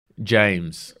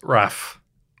James, Raf.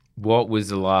 what was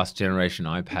the last generation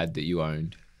iPad that you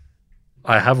owned?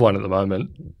 I have one at the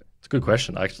moment. It's a good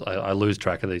question. I lose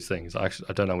track of these things. I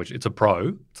don't know which. It's a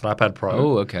Pro. It's an iPad Pro.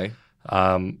 Oh, okay.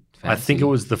 I think it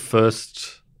was the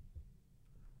first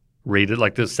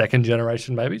like the second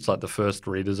generation maybe. It's like the first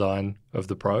redesign of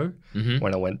the Pro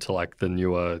when it went to like the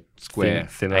newer Square,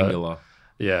 thinner. angular.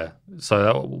 Yeah.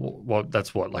 So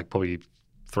that's like probably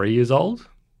 3 years old.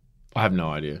 I have no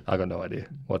idea. I got no idea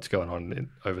what's going on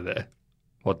over there,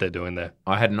 what they're doing there.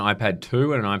 I had an iPad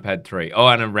 2 and an iPad 3. Oh,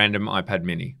 and a random iPad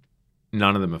mini.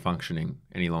 None of them are functioning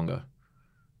any longer,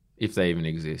 if they even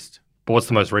exist. But what's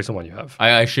the most recent one you have?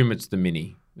 I assume it's the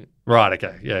mini. Right,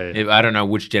 okay. Yeah. I don't know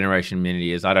which generation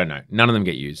mini it is. I don't know. None of them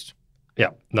get used.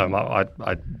 Yeah. No,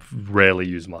 I rarely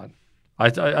use mine.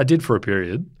 I did for a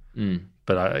period,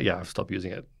 but I've stopped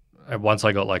using it. And once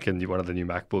I got like in one of the new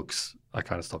MacBooks, I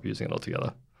kind of stopped using it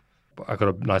altogether. I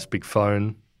got a nice big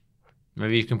phone.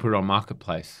 Maybe you can put it on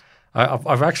Marketplace.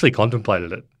 I've actually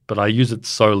contemplated it, but I use it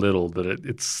so little that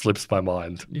it slips my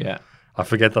mind. Yeah. I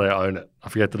forget that I own it. I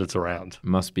forget that it's around.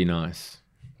 Must be nice.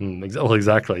 Well,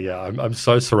 exactly, yeah. I'm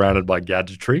so surrounded by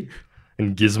gadgetry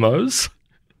and gizmos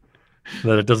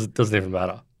that it doesn't even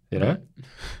matter, you know?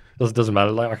 It doesn't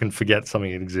matter. Like I can forget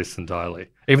something exists entirely,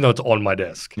 even though it's on my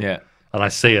desk. Yeah. And I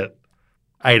see it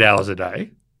 8 hours a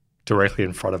day directly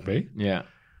in front of me. Yeah.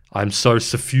 I'm so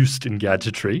suffused in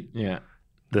gadgetry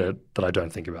that I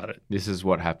don't think about it. This is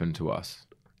what happened to us.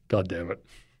 God damn it.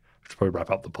 Let's probably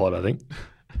wrap up the pod, I think.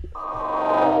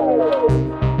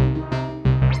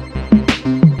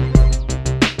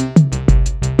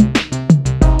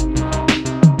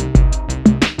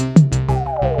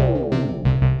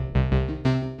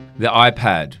 The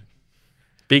iPad.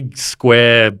 Big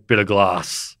square bit of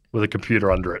glass with a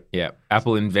computer under it. Yeah.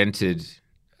 Apple invented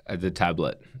the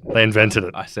tablet. They invented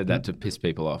it. I said that to piss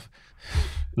people off.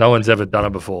 No one's ever done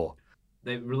it before.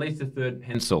 They released a third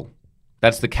pencil.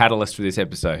 That's the catalyst for this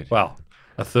episode. Wow.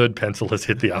 A third pencil has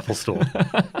hit the Apple Store.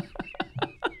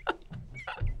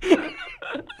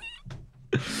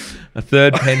 A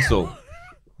third pencil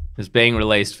is being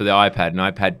released for the iPad, an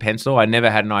iPad pencil. I never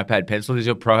had an iPad pencil. Does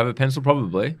your Pro have a pencil?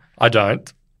 Probably. I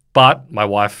don't. But my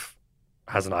wife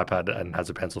has an iPad and has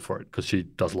a pencil for it because she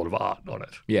does a lot of art on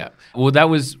it. Yeah. Well, that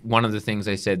was one of the things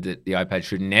they said, that the iPad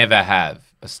should never have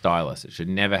a stylus. It should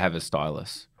never have a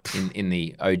stylus in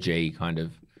the OG kind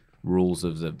of rules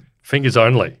of the... Fingers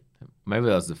only. Maybe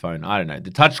that was the phone. I don't know.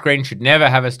 The touchscreen should never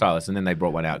have a stylus, and then they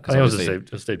brought one out. I think it was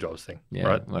a Steve Jobs thing. Yeah,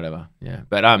 right? whatever. Yeah.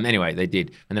 But anyway, they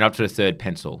did. And then up to the third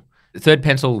pencil. The third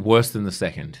pencil, worse than the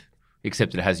second,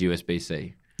 except it has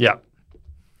USB-C. Yeah.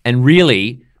 And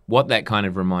really, what that kind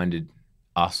of reminded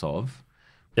us of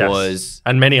was...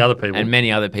 And many other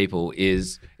people.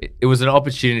 Is it was an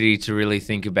opportunity to really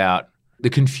think about the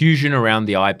confusion around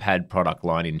the iPad product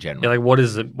line in general. Yeah, like what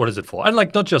is it for? And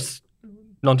like not just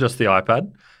the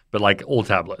iPad, but like all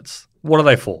tablets. What are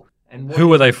they for? And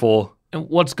who are they for? And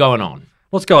what's going on?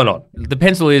 What's going on? The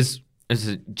pencil is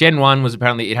Gen 1 was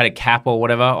apparently, it had a cap or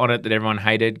whatever on it that everyone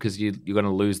hated because you're going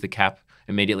to lose the cap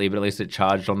immediately, but at least it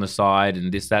charged on the side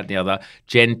and this, that, and the other.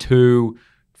 Gen 2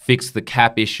 fixed the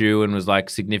cap issue and was like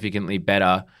significantly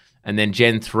better. And then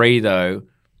Gen 3 though,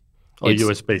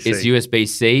 USB-C. It's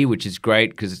USB-C, which is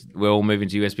great because we're all moving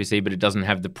to USB-C, but it doesn't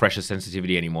have the pressure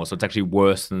sensitivity anymore. So it's actually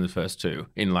worse than the first two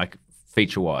in like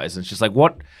feature-wise. And it's just like,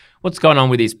 what's going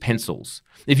on with these pencils?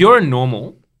 If you're a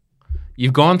normal,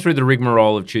 you've gone through the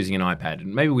rigmarole of choosing an iPad.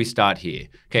 And maybe we start here.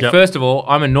 Okay, First of all,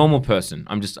 I'm a normal person.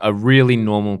 I'm just a really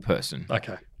normal person.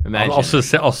 Okay. Imagine.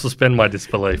 I'll suspend my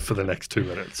disbelief for the next 2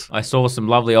 minutes. I saw some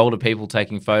lovely older people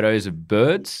taking photos of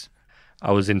birds.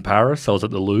 I was in Paris. I was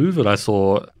at the Louvre, and I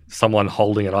saw someone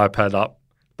holding an iPad up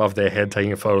above their head,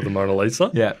 taking a photo of the Mona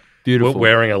Lisa. Yeah, beautiful.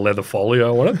 Wearing a leather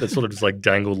folio on it that sort of just like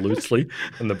dangled loosely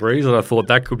in the breeze, and I thought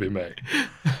that could be me.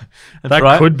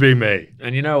 That could be me.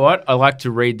 And you know what? I like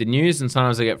to read the news, and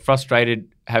sometimes I get frustrated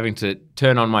having to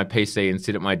turn on my PC and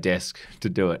sit at my desk to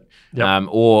do it. Yep.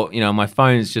 Or, my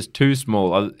phone is just too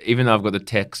small, even though I've got the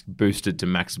text boosted to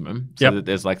maximum, so that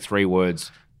there's like 3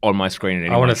 words on my screen at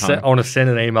any one time. I want to send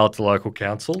an email to local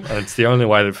council, and it's the only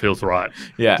way that feels right.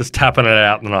 Yeah. Just tapping it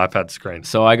out on an iPad screen.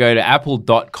 So I go to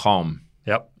apple.com.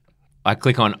 Yep. I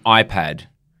click on iPad.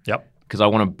 Yep. Because I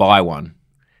want to buy one.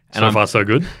 And so far, so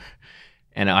good.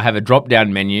 And I have a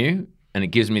drop-down menu, and it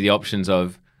gives me the options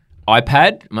of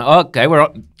iPad. I'm like, okay, we're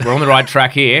on the right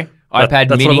track here. iPad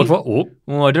that's mini. What I look for.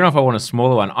 Well, I don't know if I want a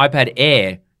smaller one. iPad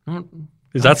Air.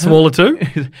 Is that smaller too?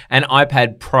 And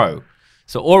iPad Pro.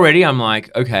 So already I'm like,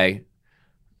 okay,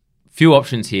 few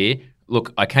options here.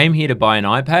 Look, I came here to buy an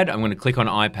iPad. I'm going to click on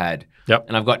iPad. Yep.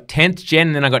 And I've got 10th gen,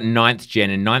 and then I've got 9th gen,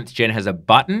 and 9th gen has a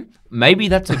button. Maybe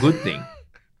that's a good thing.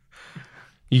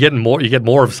 You get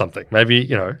more of something. Maybe,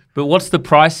 you know. But what's the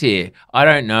price here? I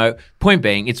don't know. Point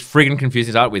being, it's friggin'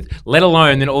 confusing to start with. Let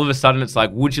alone then all of a sudden it's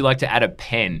like, would you like to add a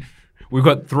pen? We've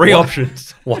got 3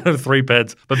 options. 1 of 3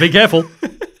 pens. But be careful.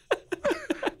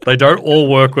 They don't all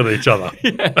work with each other.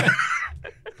 Yeah.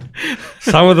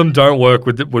 Some of them don't work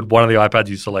with one of the iPads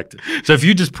you selected. So if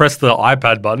you just press the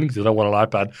iPad button because you don't want an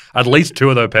iPad, at least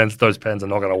 2 of those pens are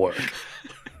not going to work.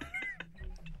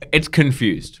 It's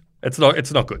confused. It's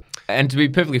not good. And to be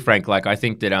perfectly frank, like I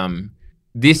think that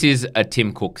this is a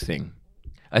Tim Cook thing.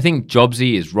 I think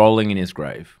Jobsy is rolling in his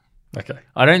grave. Okay.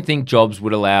 I don't think Jobs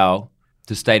would allow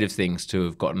the state of things to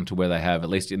have gotten to where they have, at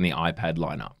least in the iPad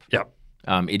lineup. Yeah.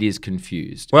 It is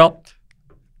confused. Well,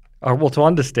 to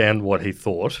understand what he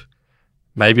thought,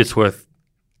 maybe it's worth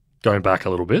going back a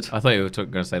little bit. I thought you were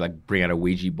going to say like bring out a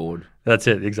Ouija board. That's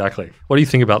it, exactly. What do you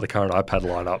think about the current iPad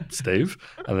lineup, Steve?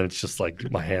 And then it's just like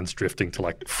my hand's drifting to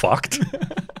like fucked.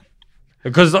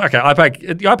 Because, okay,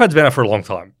 the iPad's been out for a long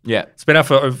time. Yeah. It's been out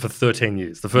for 13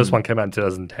 years. The first one came out in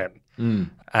 2010.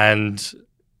 And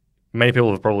many people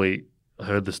have probably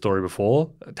heard the story before.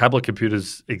 Tablet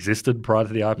computers existed prior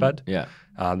to the iPad. Yeah.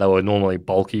 They were normally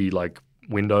bulky, like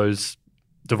Windows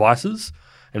devices.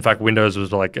 In fact, Windows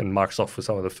was like, and Microsoft was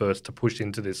some of the first to push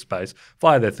into this space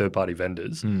via their third-party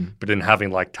vendors, but in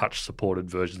having like touch-supported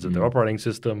versions of their operating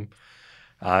system.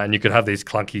 And you could have these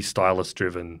clunky,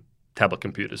 stylus-driven tablet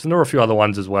computers. And there were a few other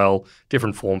ones as well,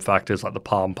 different form factors like the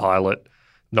Palm Pilot,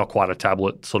 not quite a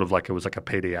tablet, sort of like it was like a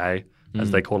PDA,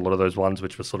 as they called a lot of those ones,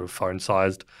 which were sort of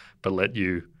phone-sized, but let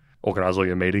you organize all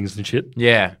your meetings and shit.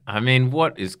 Yeah. I mean,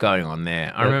 what is going on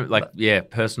there? I remember,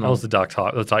 personal. That was the dark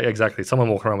time. That's like, exactly. Someone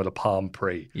walking around with a Palm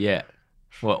Pre. Yeah.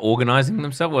 What, organizing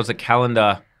themselves? Was a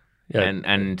calendar? Yeah.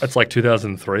 And that's like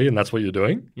 2003, and that's what you're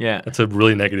doing? Yeah. That's a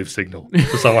really negative signal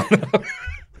for someone.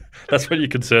 That's what you're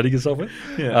concerning yourself with?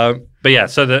 Yeah. But yeah,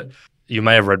 so that you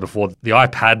may have read before, the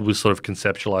iPad was sort of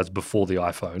conceptualized before the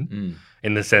iPhone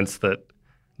in the sense that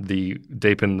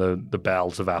deep in the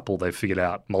bowels of Apple, they figured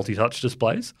out multi-touch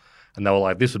displays. And they were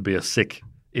like, this would be a sick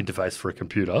interface for a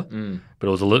computer, but it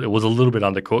was a little bit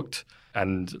undercooked.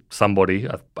 And somebody,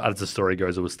 as the story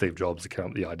goes, it was Steve Jobs that came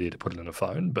up with the idea to put it in a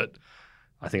phone. But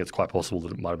I think it's quite possible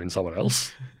that it might have been someone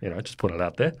else. Just putting it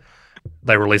out there.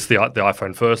 They released the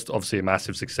iPhone first, obviously a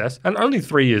massive success, and only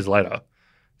 3 years later,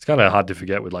 it's kind of hard to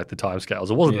forget with like the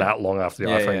timescales. It wasn't that long after the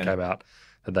iPhone came out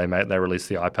that they released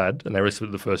the iPad, and they released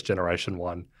the first generation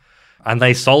one, and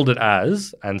they sold it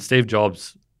and Steve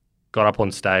Jobs got up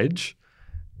on stage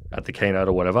at the keynote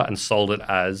or whatever and sold it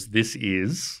as this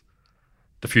is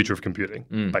the future of computing,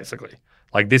 basically.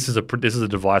 Like this is a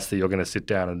device that you're going to sit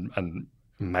down and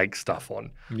make stuff on.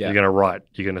 Yeah. You're going to write.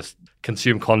 You're going to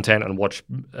consume content and watch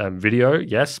video,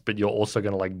 yes, but you're also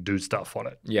going to like do stuff on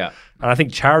it. Yeah. And I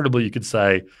think charitably you could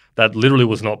say that literally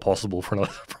was not possible for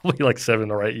another probably like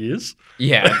 7 or 8 years.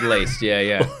 Yeah, at least.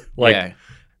 Yeah.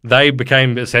 They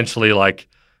became essentially like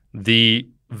the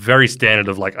very standard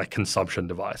of like a consumption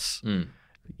device.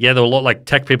 Yeah, there were a lot like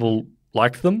tech people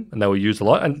liked them and they were used a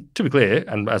lot. And to be clear,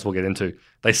 and as we'll get into,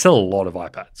 they sell a lot of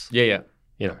iPads. Yeah.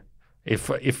 If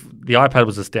the iPad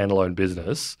was a standalone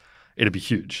business, it'd be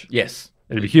huge. Yes.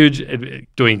 It'd be huge. It'd be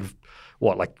doing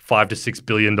what, like $5 to $6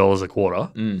 billion a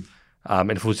quarter.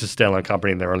 And if it was just a standalone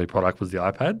company and their only product was the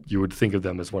iPad, you would think of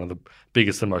them as one of the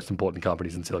biggest and most important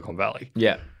companies in Silicon Valley.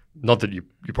 Yeah. Not that you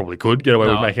probably could get away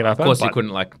with making an iPad. Of course, you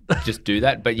couldn't like just do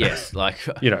that, but yes, like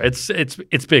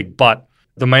it's big. But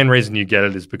the main reason you get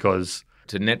it is because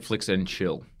to Netflix and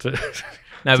chill.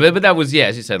 No, but that was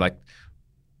as you said. Like,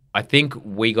 I think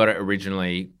we got it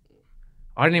originally.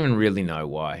 I don't even really know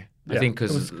why. I think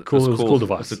because it was cool. It was a cool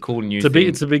device. It's a cool new thing.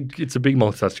 It's a big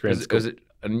multi-touch screen. It was a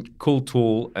cool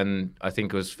tool, and I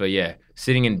think it was for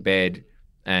sitting in bed,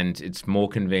 and it's more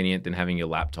convenient than having your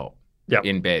laptop.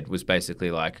 In bed was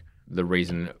basically like the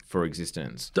reason for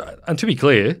existence. And to be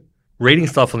clear, reading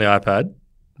stuff on the iPad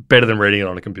better than reading it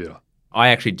on a computer. I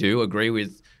actually do agree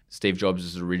with Steve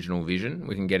Jobs' original vision.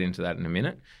 We can get into that in a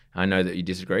minute. I know that you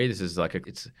disagree. This is like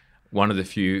it's one of the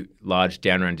few large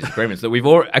down-round disagreements that we've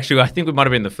all actually. I think we might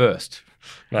have been the first.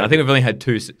 I think we've only had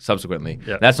 2 subsequently.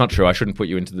 Yeah. That's not true. I shouldn't put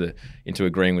you into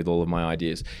agreeing with all of my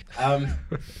ideas.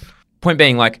 Point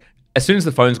being, like as soon as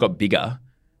the phones got bigger,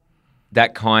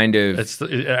 that kind of it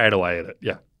ate away at it.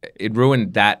 Yeah, it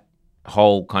ruined that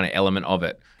whole kind of element of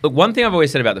it. Look, one thing I've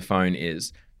always said about the phone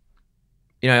is,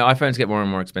 iPhones get more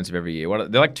and more expensive every year.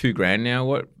 They're like $2,000 now.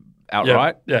 What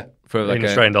outright? Yeah, for like in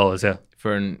Australian dollars. Yeah,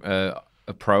 for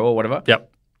a Pro or whatever. Yep.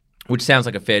 Which sounds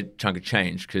like a fair chunk of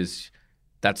change because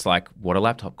that's like what a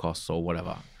laptop costs or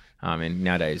whatever. I mean,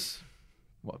 nowadays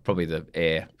probably the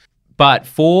Air. But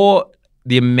for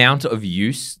the amount of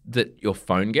use that your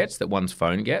phone gets, that one's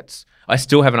phone gets, I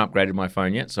still haven't upgraded my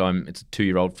phone yet. So it's a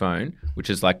 2-year-old phone, which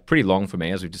is like pretty long for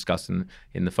me, as we've discussed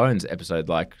in the phones episode.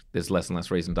 Like there's less and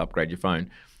less reason to upgrade your phone.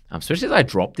 Especially as I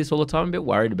drop this all the time. I'm a bit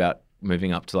worried about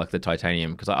moving up to like the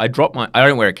titanium because I drop I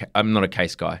don't wear I'm not a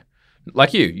case guy.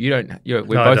 Like we're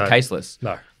both caseless.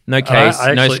 No case,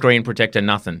 no screen protector,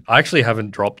 nothing. I actually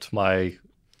haven't dropped my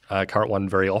current one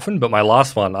very often, but my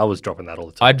last one, I was dropping that all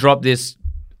the time. I dropped this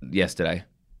yesterday,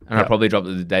 and I probably dropped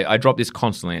it the day. I drop this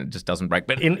constantly, and it just doesn't break.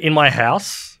 But in my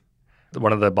house,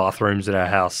 one of the bathrooms in our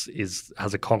house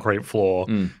has a concrete floor,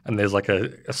 and there's like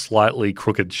a slightly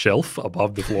crooked shelf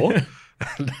above the floor.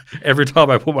 And every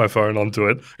time I put my phone onto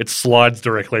it, it slides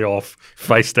directly off,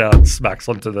 face down, smacks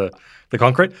onto the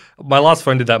concrete. My last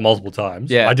phone did that multiple times.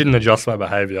 Yeah. I didn't adjust my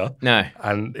behavior. No.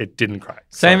 And it didn't crack.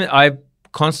 Same. So.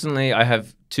 I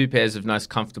have 2 pairs of nice,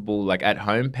 comfortable, like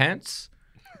at-home pants.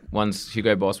 One's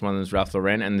Hugo Boss, one's Ralph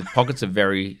Lauren, and the pockets are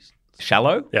very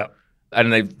shallow. Yeah.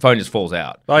 And the phone just falls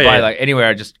out. Oh, yeah. Like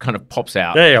anywhere, it just kind of pops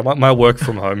out. Yeah. My work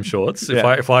from home shorts.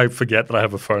 If I forget that I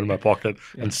have a phone in my pocket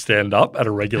and stand up at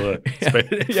a regular speed,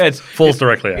 it falls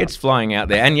directly out. It's flying out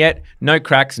there. And yet, no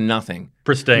cracks, nothing.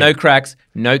 Pristine. No cracks,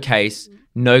 no case,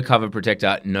 no cover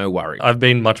protector, no worry. I've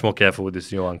been much more careful with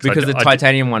this new one. Because the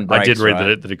titanium one breaks, I did read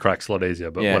right? that it cracks a lot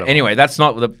easier, but whatever. Anyway, that's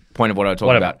not the point of what I was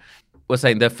talking about. We're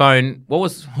saying the phone. What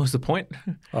was the point?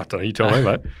 I don't know. You tell me,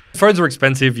 mate. Phones are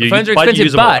expensive. Phones are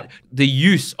expensive, but the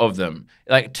use of them,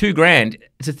 like $2,000,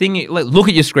 it's a thing. Look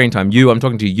at your screen time. I'm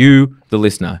talking to you, the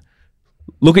listener.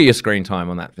 Look at your screen time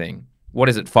on that thing. What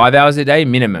is it? 5 hours a day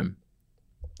minimum,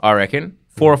 I reckon.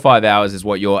 4 or 5 hours is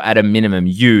what you're at a minimum.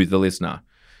 You, the listener.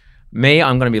 Me,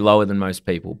 I'm going to be lower than most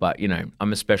people, but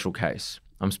I'm a special case.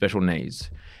 I'm special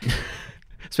needs,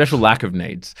 special lack of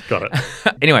needs. Got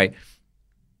it. Anyway.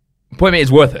 Point being,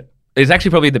 it's worth it. It's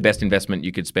actually probably the best investment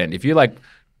you could spend. If you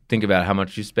think about how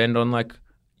much you spend on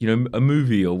a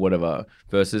movie or whatever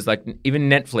versus even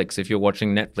Netflix. If you're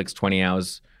watching Netflix 20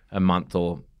 hours a month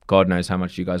or God knows how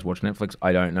much you guys watch Netflix,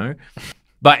 I don't know.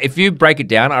 But if you break it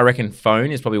down, I reckon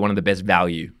phone is probably one of the best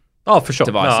value. Oh, for sure.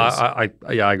 Devices. No,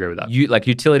 I agree with that.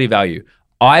 Utility value.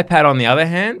 iPad, on the other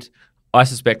hand, I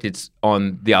suspect it's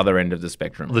on the other end of the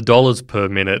spectrum. The dollars per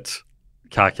minute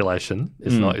calculation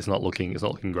is not looking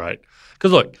great.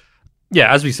 Because look,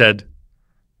 as we said,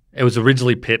 it was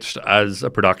originally pitched as a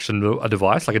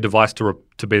device, like a device to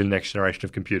be the next generation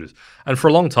of computers. And for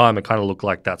a long time, it kind of looked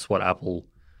like that's what Apple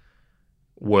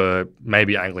were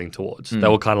maybe angling towards. They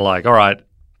were kind of like, all right,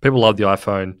 people love the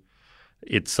iPhone.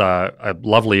 It's a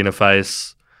lovely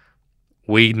interface.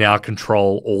 We now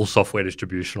control all software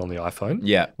distribution on the iPhone.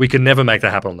 Yeah. We can never make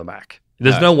that happen on the Mac.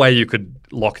 There's no way you could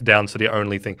lock down to the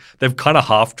only thing. They've kind of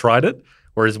half tried it,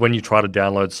 whereas when you try to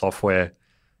download software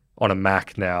on a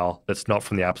Mac now that's not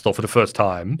from the App Store for the first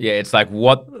time. Yeah, it's like,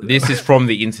 what? This is from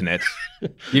the internet.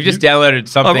 You've just downloaded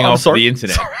something off the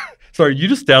internet. Sorry, you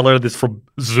just downloaded this from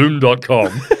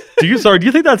Zoom.com. Do you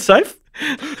think that's safe? Do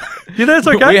you think that's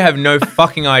okay? We have no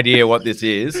fucking idea what this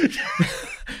is.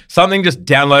 Something just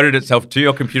downloaded itself to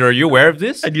your computer. Are you aware of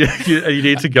this? And you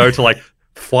need to go to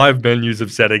 5 menus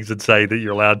of settings and say that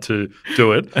you're allowed to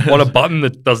do it on a button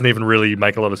that doesn't even really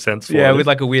make a lot of sense for with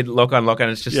a weird lock-unlock, and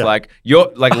it's just you're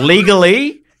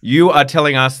legally you are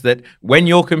telling us that when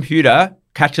your computer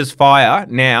catches fire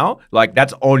now,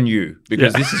 that's on you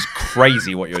because this is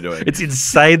crazy what you're doing. It's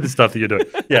insane the stuff that you're doing.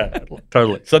 Yeah,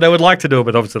 totally. So they would like to do it,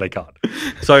 but obviously they can't.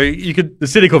 So the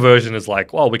cynical version is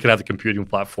we can have the computing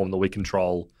platform that we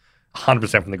control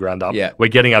 100% from the ground up. Yeah. We're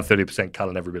getting our 30% cut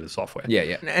on every bit of software.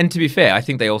 Yeah. And to be fair, I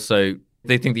think they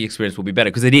think the experience will be better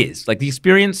because it is. The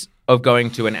experience of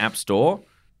going to an app store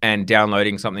and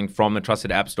downloading something from a trusted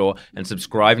app store and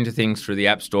subscribing to things through the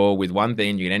app store with one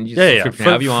thing, you can end your subscription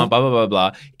however you want, blah, blah, blah,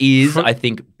 blah, is, I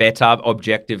think, better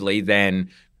objectively than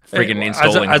friggin'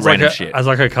 installing random shit. As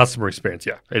a customer experience,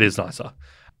 it is nicer.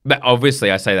 But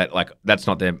obviously, I say that that's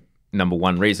not their number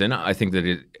one reason. I think that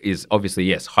it is obviously,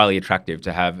 yes, highly attractive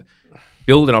to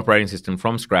build an operating system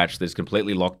from scratch that's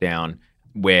completely locked down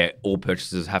where all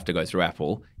purchases have to go through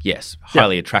Apple. Yes,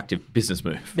 highly attractive business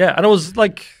move. Yeah, and it was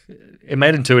it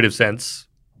made intuitive sense,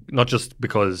 not just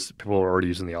because people were already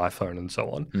using the iPhone and so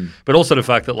on, but also the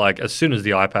fact that as soon as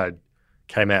the iPad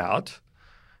came out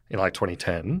in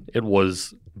 2010, it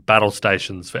was battle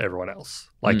stations for everyone else.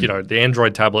 The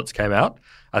Android tablets came out.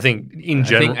 I think in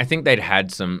general, I think they'd had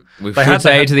some. To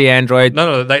the Android.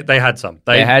 No, they had some.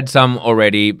 They had some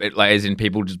already, as in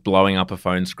people just blowing up a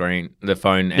phone screen, the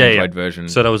phone Android version.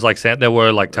 So there was there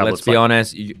were tablets. Let's be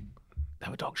honest, they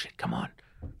were dog shit. Come on.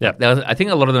 Yeah. I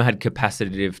think a lot of them had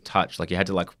capacitive touch. Like you had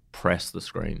to like press the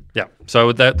screen. Yeah.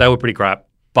 So they were pretty crap.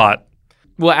 But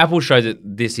Well, Apple showed that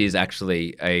this is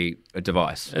actually a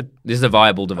device. This is a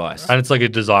viable device. and it's like a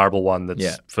desirable one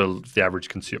that's for the average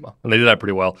consumer. And they did that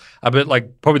pretty well. But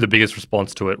like probably the biggest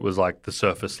response to it was like the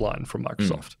Surface line from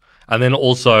Microsoft. And then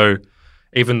also,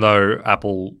 even though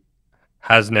Apple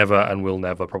has never and will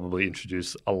never probably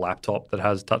introduce a laptop that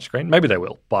has touchscreen, maybe they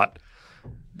will, but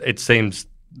it seems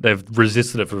they've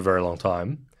resisted it for a very long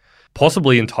time,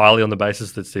 possibly entirely on the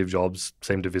basis that Steve Jobs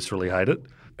seemed to viscerally hate it.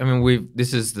 I mean,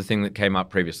 this is the thing that came up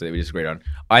previously that we disagreed on.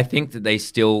 I think that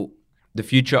the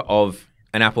future of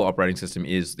an Apple operating system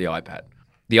is the iPad.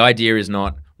 The idea is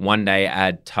not one day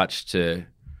add touch to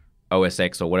OS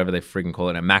X or whatever they friggin' call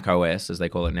it, a Mac OS as they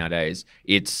call it nowadays.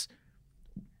 It's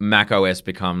Mac OS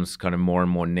becomes kind of more and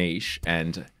more niche,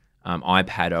 and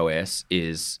iPad OS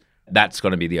that's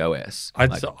going to be the OS. I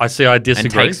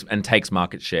disagree. And takes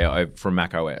market share from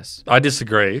Mac OS. I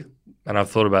disagree. And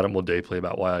I've thought about it more deeply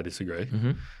about why I disagree.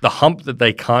 The hump that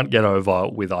they can't get over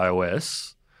with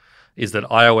iOS is that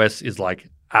iOS is like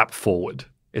app forward.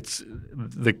 It's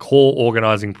the core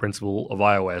organizing principle of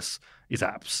iOS is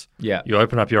apps. Yeah. You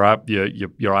open up your app, your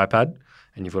iPad,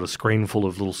 and you've got a screen full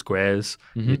of little squares.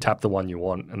 You tap the one you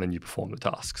want, and then you perform the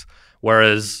tasks.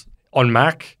 Whereas on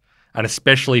Mac, and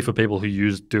especially for people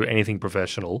who do anything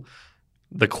professional,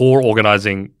 the core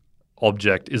organizing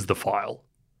object is the file,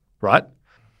 right?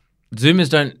 Zoomers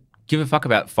don't give a fuck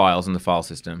about files in the file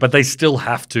system. But they still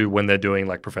have to when they're doing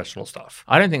like professional stuff.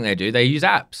 I don't think they do. They use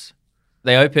apps.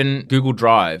 They open Google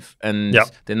Drive and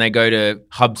then they go to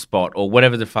HubSpot or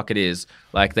whatever the fuck it is.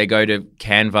 Like they go to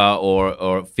Canva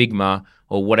or Figma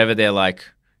or whatever their like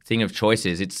thing of choice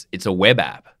is. It's a web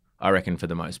app, I reckon, for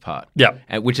the most part.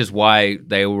 Yeah. Which is why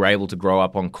they were able to grow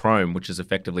up on Chrome, which is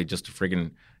effectively just a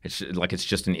friggin' it's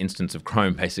just an instance of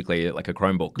Chrome, basically, like a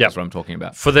Chromebook. That's what I'm talking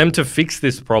about. For them to fix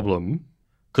this problem,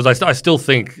 because I still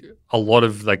think a lot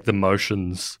of like the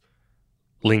motions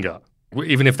linger,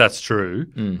 even if that's true,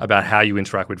 about how you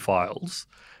interact with files.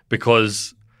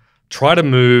 Because try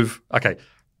to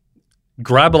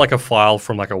grab like a file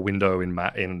from like a window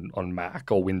on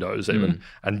Mac or Windows even,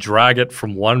 and drag it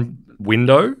from one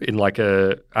window in like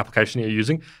a application you're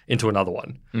using into another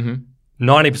one.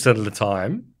 90% of the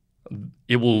time,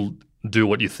 it will do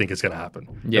what you think is going to happen.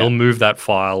 It'll move that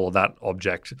file or that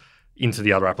object into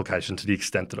the other application to the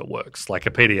extent that it works, like a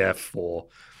PDF or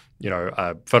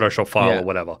a Photoshop file or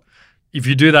whatever. If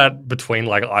you do that between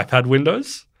like iPad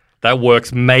windows, that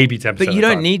works maybe 10% of the time. But you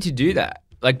don't need to do that.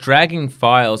 Like dragging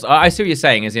files, I see what you're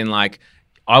saying, as in like,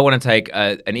 I want to take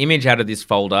an image out of this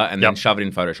folder and then shove it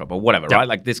in Photoshop or whatever, right?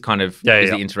 Like this kind of is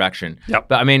the interaction.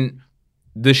 But I mean,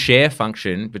 the share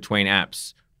function between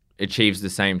apps achieves the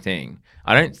same thing.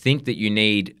 I don't think that you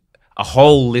need a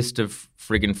whole list of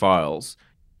friggin' files.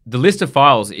 The list of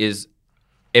files is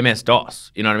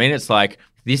MS-DOS. You know what I mean? It's like,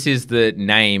 this is the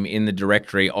name in the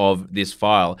directory of this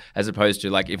file, as opposed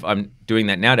to like if I'm doing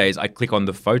that nowadays, I click on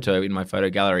the photo in my photo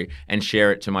gallery and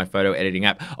share it to my photo editing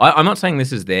app. I'm not saying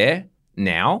this is there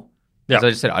now. As I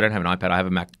just said, I don't have an iPad. I have a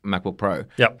MacBook Pro.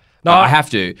 No, I have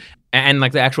to. And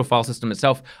like the actual file system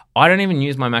itself, I don't even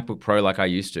use my MacBook Pro like I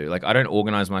used to. Like I don't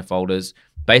organize my folders.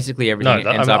 Basically, everything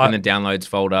ends up in the downloads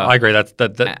folder. I agree.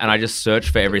 And I just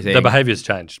search for everything. The behavior's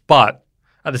changed. But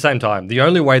at the same time, the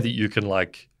only way that you can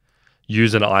like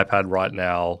use an iPad right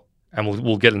now, and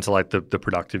we'll get into like the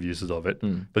productive uses of it,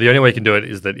 but the only way you can do it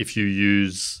is that if you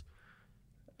use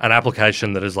an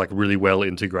application that is like really well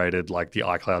integrated, like the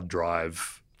iCloud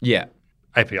Drive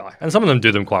API. And some of them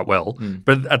do them quite well,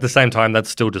 but at the same time, that's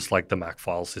still just like the Mac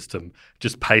file system,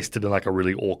 just pasted in like a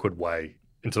really awkward way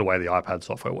into the way the iPad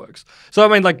software works. So, I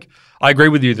mean, like, I agree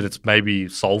with you that it's maybe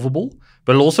solvable,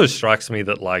 but it also strikes me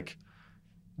that like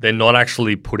they're not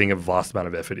actually putting a vast amount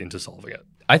of effort into solving it.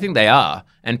 I think they are.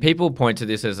 And people point to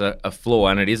this as a flaw,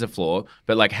 and it is a flaw.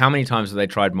 But like, how many times have they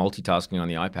tried multitasking on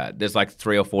the iPad? There's like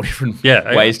 3 or 4 different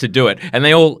ways to do it. And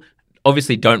they all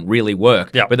obviously don't really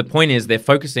work. But the point is they're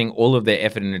focusing all of their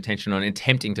effort and attention on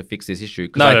attempting to fix this issue.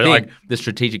 Because I think the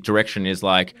strategic direction is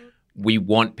like, we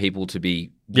want people to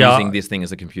be using this thing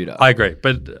as a computer. I agree.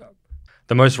 But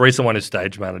the most recent one is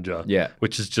Stage Manager,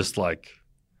 which is just like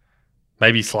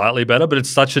maybe slightly better, but it's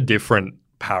such a different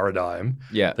paradigm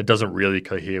that doesn't really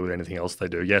cohere with anything else they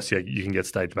do. Yes, you can get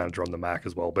Stage Manager on the Mac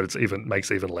as well, but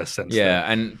makes even less sense.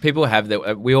 And people have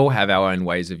we all have our own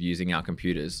ways of using our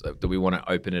computers that we want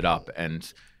to open it up.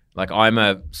 And like, I'm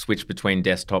a switch between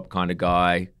desktop kind of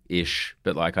guy-ish,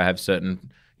 but like I have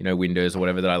certain windows or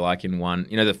whatever that I like in one.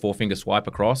 The 4-finger swipe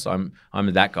across. I'm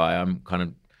that guy. I'm kind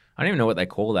of, I don't even know what they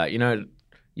call that.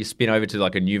 you spin over to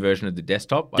like a new version of the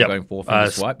desktop by Yep. going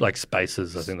 4-finger swipe. Like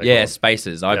spaces, I think they Yeah, call it.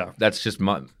 spaces. Yeah. That's just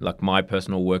my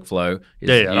personal workflow is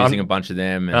Yeah, using a bunch of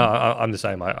them. And I'm the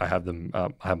same. I have them. I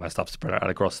have my stuff spread out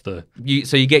across the.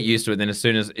 so you get used to it. Then as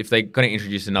soon as if they're going to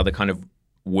introduce another kind of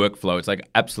workflow, it's like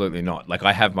absolutely not. Like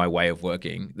I have my way of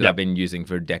working that I've been using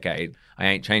for a decade. I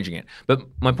ain't changing it. But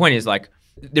my point is like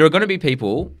there are going to be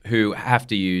people who have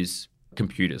to use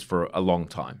computers for a long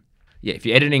time. Yeah, if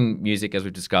you're editing music, as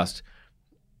we've discussed,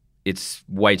 it's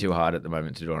way too hard at the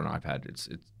moment to do it on an iPad. It's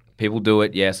people do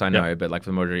it, yes, I know, but like for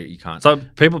the majority, you can't. So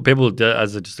people,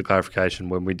 as just a clarification,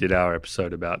 when we did our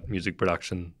episode about music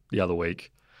production the other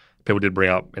week, people did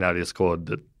bring up in our Discord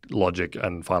that Logic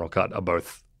and Final Cut are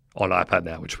both on iPad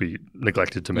now, which we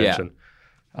neglected to mention.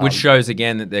 Which shows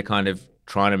again that they're kind of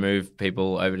trying to move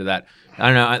people over to that.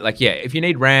 I don't know, if you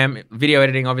need RAM, video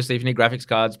editing, obviously, if you need graphics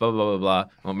cards, blah, blah, blah, blah.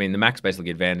 Well, I mean, the Macs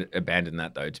basically abandoned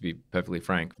that, though, to be perfectly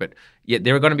frank. But yeah,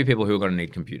 there are going to be people who are going to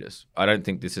need computers. I don't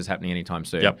think this is happening anytime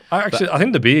soon. Yep. I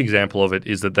think the big example of it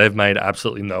is that they've made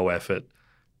absolutely no effort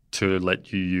to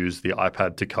let you use the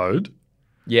iPad to code.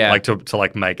 Yeah. Like to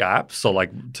make apps or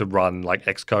like to run like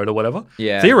Xcode or whatever.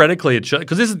 Yeah. Theoretically, it should,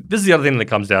 because this is the other thing that it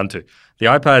comes down to. The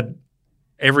iPad,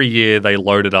 every year they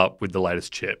load it up with the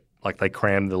latest chip. Like they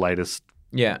cram the latest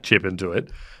chip into it.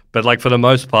 But like for the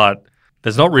most part,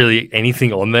 there's not really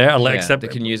anything on there except they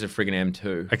can use a friggin'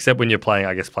 M2. Except when you're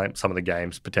playing some of the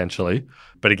games potentially.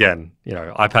 But again,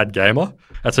 iPad gamer,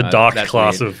 that's a dark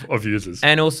class of users.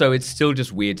 And also it's still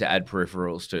just weird to add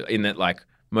peripherals to, in that like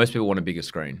most people want a bigger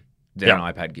screen than an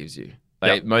iPad gives you.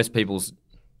 Most people's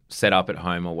setup at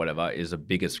home or whatever is a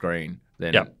bigger screen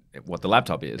than what the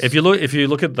laptop is. If you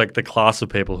look at like the class of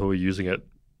people who are using it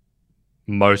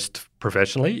most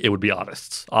professionally, it would be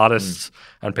artists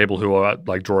and people who are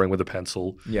like drawing with a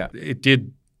pencil. Yeah, it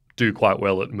did do quite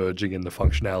well at merging in the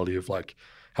functionality of like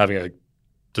having a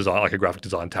design, like a graphic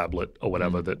design tablet or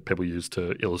whatever that people use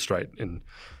to illustrate in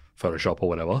Photoshop or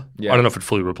whatever. I don't know if it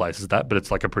fully replaces that, but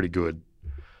it's like a pretty good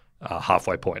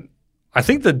halfway point. I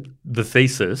think that the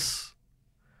thesis,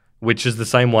 which is the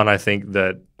same one, I think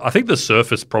the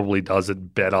Surface probably does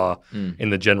it better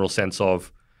in the general sense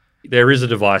of there is a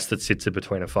device that sits in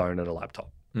between a phone and a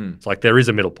laptop. It's like there is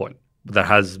a middle point that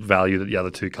has value that the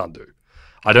other two can't do.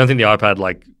 I don't think the iPad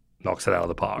like knocks it out of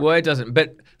the park. Well, it doesn't.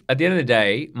 But at the end of the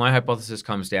day, my hypothesis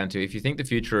comes down to if you think the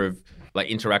future of like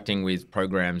interacting with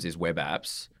programs is web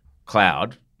apps,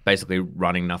 cloud, basically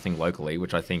running nothing locally,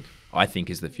 which I think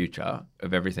is the future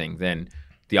of everything, then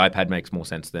the iPad makes more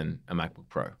sense than a MacBook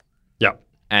Pro. Yeah.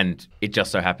 And it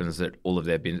just so happens that all of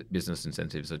their business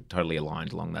incentives are totally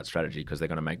aligned along that strategy because they're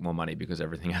going to make more money because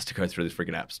everything has to go through this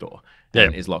freaking app store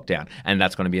and is locked down. And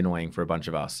that's going to be annoying for a bunch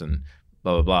of us and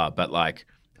blah, blah, blah. But like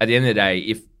at the end of the day,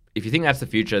 if you think that's the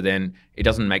future, then it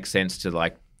doesn't make sense to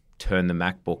like turn the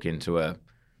MacBook into a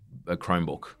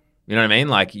Chromebook. You know what I mean?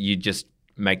 Like you just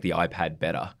make the iPad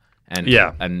better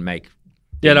and make...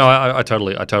 Yeah, no, I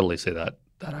totally see that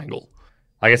angle.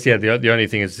 I guess, the only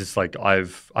thing is just like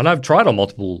I've tried on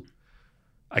multiple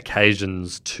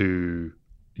occasions to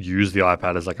use the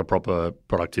iPad as like a proper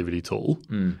productivity tool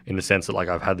in the sense that like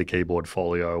I've had the keyboard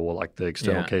folio or like the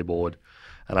external keyboard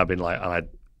and I've been like, and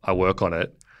I work on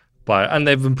it. And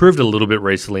they've improved a little bit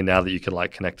recently now that you can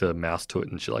like connect a mouse to it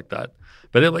and shit like that.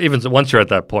 But even once you're at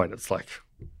that point, it's like,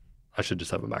 I should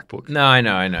just have a MacBook. No, I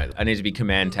know. I need to be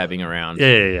command tabbing around.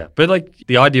 Yeah. But like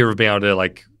the idea of being able to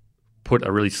like put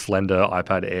a really slender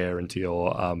iPad Air into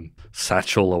your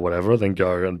satchel or whatever, then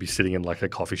go and be sitting in like a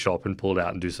coffee shop and pull it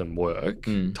out and do some work,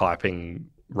 typing,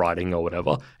 writing or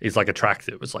whatever, is like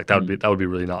attractive. It's like that would be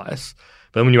really nice.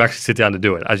 But then when you actually sit down to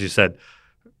do it, as you said,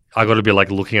 I got to be like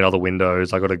looking at other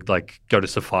windows. I got to like go to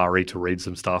Safari to read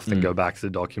some stuff, then go back to the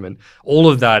document. All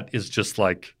of that is just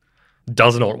like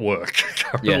does not work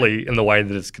currently in the way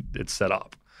that it's set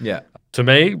up. Yeah. To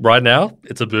me, right now,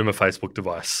 it's a boomer Facebook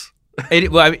device.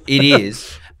 It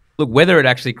is. Look, whether it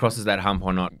actually crosses that hump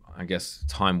or not, I guess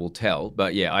time will tell.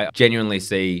 But yeah, I genuinely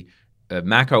see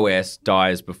Mac OS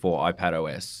dies before iPad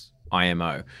OS,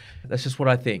 IMO. That's just what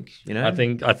I think. You know, I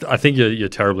think you're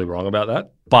terribly wrong about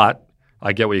that. But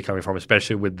I get where you're coming from,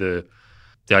 especially with the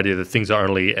idea that things are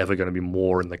only ever going to be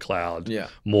more in the cloud,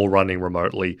 more running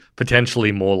remotely,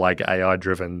 potentially more like AI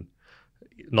driven,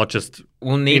 not just.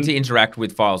 We'll need to interact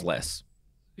with files less.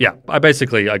 Yeah, I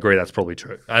basically agree that's probably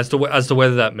true. As to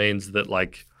whether that means that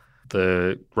like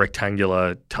the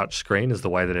rectangular touch screen is the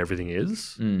way that everything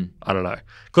is, I don't know.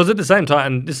 Because at the same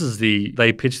time, and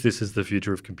they pitch this as the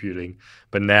future of computing,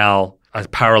 but now a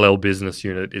parallel business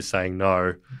unit is saying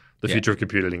no, the future of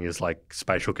computing is like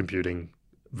spatial computing,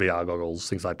 VR goggles,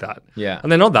 things like that. Yeah.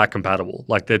 And they're not that compatible.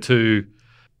 Like they're two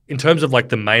in terms of like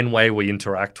the main way we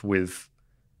interact with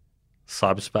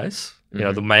cyberspace,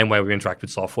 the main way we interact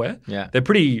with software, they're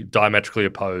pretty diametrically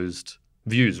opposed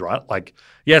views, right? Like,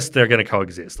 yes, they're going to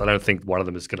coexist. I don't think one of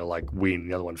them is going to like win,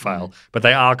 the other one fail, but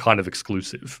they are kind of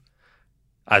exclusive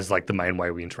as like the main way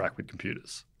we interact with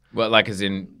computers. Well, like as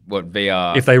in what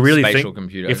VR, if they really spatial think,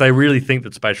 computer. If they really think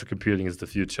that spatial computing is the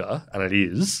future, and it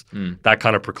is, that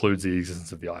kind of precludes the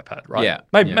existence of the iPad, right? Yeah.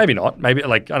 Maybe not. Maybe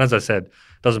like, and as I said,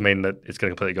 doesn't mean that it's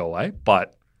going to completely go away,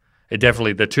 but it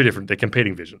definitely, they're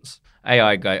competing visions.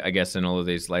 AI, I guess, and all of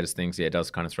these latest things, it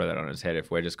does kind of throw that on its head if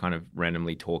we're just kind of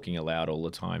randomly talking aloud all the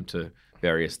time to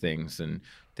various things and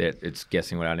that it's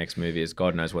guessing what our next movie is.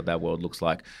 God knows what that world looks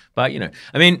like. But,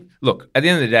 I mean, look, at the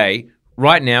end of the day,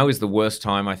 right now is the worst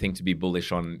time, I think, to be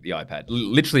bullish on the iPad.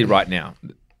 Literally right now.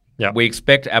 Yeah. We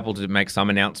expect Apple to make some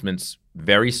announcements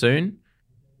very soon,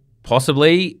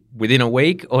 possibly within a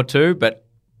week or two, but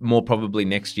more probably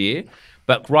next year.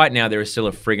 But right now, there is still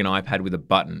a friggin' iPad with a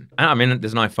button. I mean,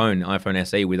 there's an iPhone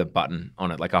SE with a button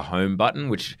on it, like a home button,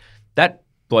 which that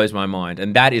blows my mind.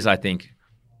 And that is, I think,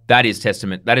 that is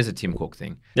testament. That is a Tim Cook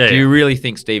thing. Do you really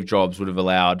think Steve Jobs would have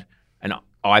allowed an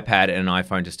iPad and an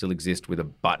iPhone to still exist with a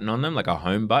button on them, like a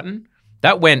home button?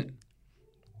 That went,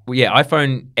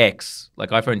 iPhone X,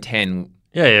 like iPhone 10.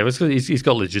 Yeah, he's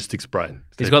got logistics brain.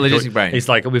 He's got logistics brain. He's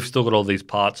like, we've still got all these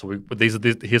parts.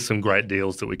 Here's some great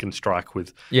deals that we can strike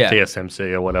with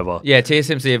TSMC or whatever. Yeah,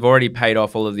 TSMC have already paid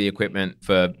off all of the equipment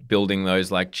for building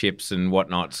those like chips and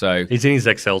whatnot. So he's in his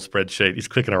Excel spreadsheet. He's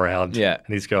clicking around. Yeah,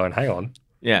 and he's going, hang on.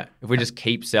 Yeah, if we just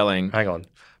keep selling, hang on.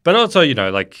 But also,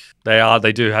 like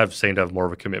they do seem to have more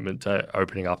of a commitment to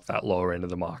opening up that lower end of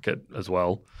the market as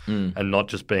well, and not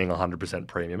just being 100%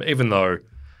 premium, even though.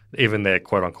 Even their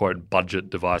quote-unquote budget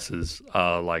devices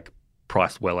are like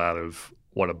priced well out of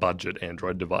what a budget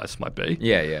Android device might be.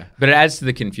 Yeah. But it adds to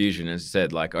the confusion, as I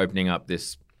said, like opening up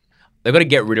this... They've got to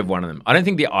get rid of one of them. I don't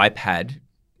think the iPad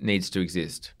needs to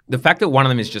exist. The fact that one of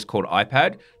them is just called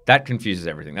iPad, that confuses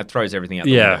everything. That throws everything out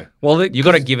the window. Well, you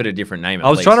got to give it a different name at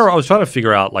least. I was trying to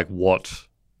figure out like what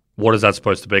is that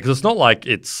supposed to be? Because it's not like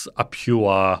it's a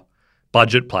pure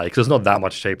budget play because it's not that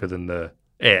much cheaper than the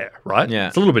Air, right? Yeah.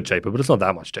 It's a little bit cheaper, but it's not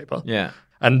that much cheaper. Yeah.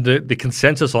 And the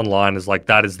consensus online is like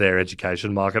that is their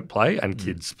education market play and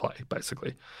kids play,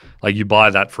 basically. Like you buy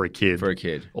that for a kid.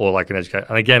 Or like an education.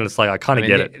 And again, it's like I kind of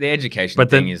get it. The education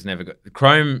thing is never good.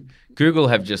 Google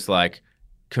have just like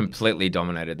completely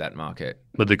dominated that market.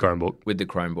 With the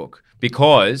Chromebook.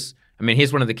 Because, I mean,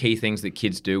 here's one of the key things that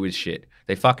kids do with shit.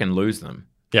 They fucking lose them.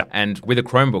 Yeah. And with a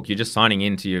Chromebook, you're just signing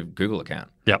into your Google account.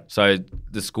 Yeah. So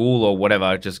the school or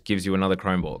whatever just gives you another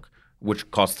Chromebook,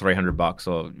 which costs $300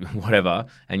 or whatever,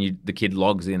 and the kid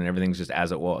logs in and everything's just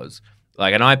as it was.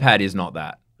 Like an iPad is not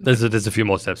that. There's a few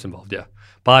more steps involved, yeah.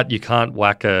 But you can't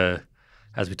whack as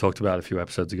we talked about a few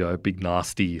episodes ago, a big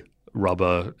nasty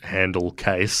rubber handle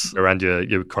case around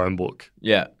your Chromebook.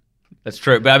 Yeah. That's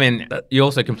true. But I mean, you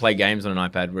also can play games on an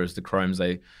iPad, whereas the Chromes,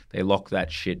 they lock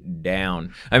that shit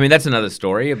down. I mean, that's another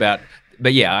story about...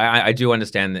 But yeah, I do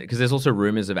understand that because there's also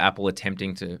rumors of Apple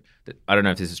attempting to... I don't know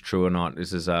if this is true or not.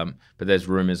 But there's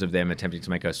rumors of them attempting to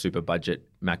make a super budget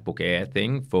MacBook Air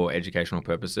thing for educational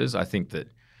purposes. I think that...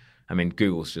 I mean,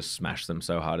 Google's just smashed them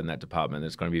so hard in that department that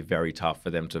it's going to be very tough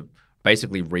for them to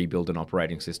basically rebuild an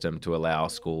operating system to allow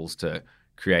schools to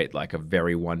create like a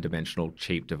very one-dimensional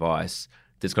cheap device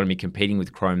that's going to be competing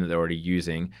with Chrome that they're already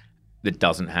using that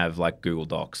doesn't have like Google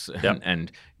Docs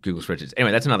and Google Spreadsheets.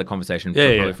 Anyway, that's another conversation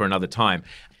probably for another time.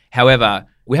 However,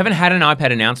 we haven't had an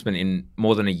iPad announcement in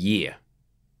more than a year.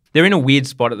 They're in a weird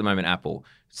spot at the moment, Apple,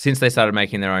 since they started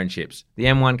making their own chips. The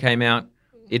M1 came out,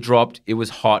 it dropped, it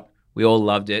was hot, we all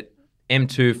loved it.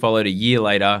 M2 followed a year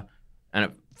later, and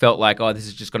it felt like, this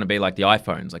is just going to be like the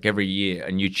iPhones, like every year,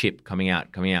 a new chip coming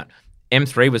out.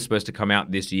 M3 was supposed to come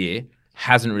out this year.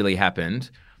 Hasn't really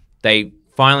happened. They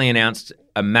finally announced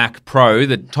a Mac Pro,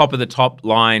 the top of the top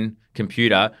line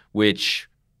computer, which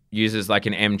uses like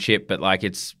an M chip, but like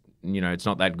it's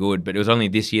not that good. But it was only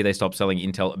this year they stopped selling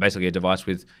Intel, basically a device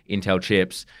with Intel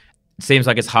chips. It seems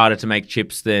like it's harder to make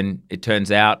chips than it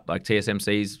turns out. Like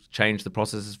TSMC's changed the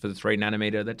processes for the 3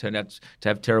 nanometer that turned out to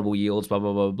have terrible yields, blah,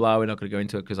 blah, blah, blah. We're not going to go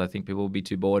into it because I think people will be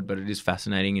too bored, but it is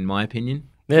fascinating in my opinion.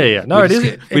 Yeah. No, it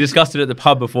is. We discussed it at the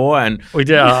pub before, and we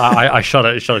did. I shut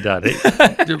it down.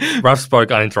 Russ spoke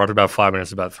uninterrupted about 5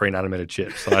 minutes about 3 nanometer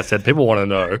chips, and I said people want to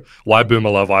know why Boomer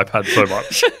love iPads so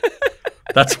much.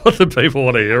 That's what the people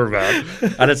want to hear about,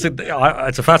 and it's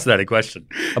a fascinating question.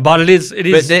 But it is.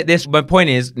 But my point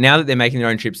is, now that they're making their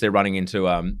own chips, they're running into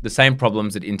the same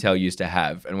problems that Intel used to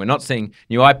have, and we're not seeing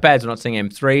new iPads, we're not seeing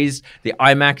M3s. The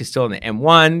iMac is still on the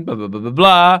M1. Blah blah blah blah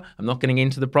blah. I'm not getting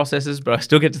into the processors, but I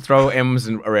still get to throw M's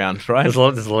around, right? There's a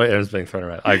lot of M's being thrown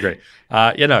around. I agree.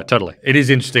 Totally. It is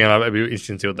interesting, and it'll be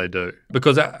interesting to see what they do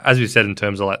because, as we said, in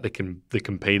terms of like the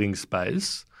competing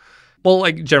space. Well,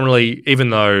 like generally, even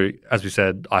though, as we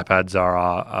said, iPads are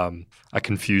a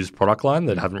confused product line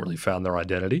that haven't really found their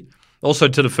identity. Also,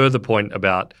 to the further point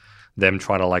about them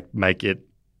trying to like make it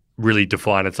really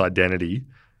define its identity,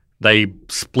 they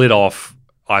split off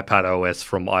iPad OS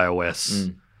from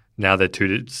iOS. Now they're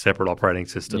two separate operating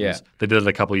systems. Yeah. They did it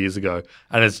a couple of years ago,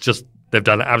 and it's just they've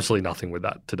done absolutely nothing with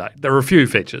that to date. There are a few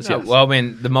features. Yeah, yes. well, I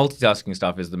mean, the multitasking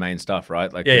stuff is the main stuff,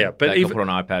 right? Like, but that even can put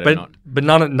on iPad but, and not. but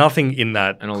nothing in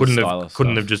that And all the stylus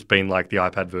couldn't stuff. have just been like the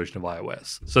iPad version of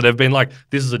iOS. So they've been like,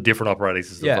 this is a different operating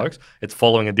system, Yeah. folks. It's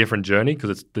following a different journey because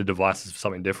it's the device is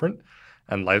something different,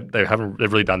 and they've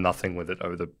really done nothing with it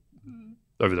over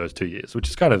those 2 years, which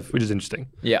is interesting.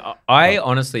 Yeah, I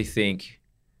honestly think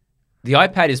the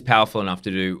iPad is powerful enough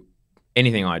to do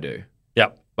anything I do.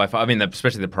 Yeah, By far, I mean,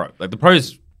 especially the Pro. Like the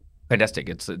Pro's fantastic.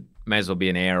 It may as well be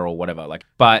an Air or whatever. Like,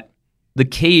 but the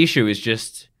key issue is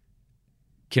just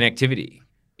connectivity.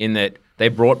 In that they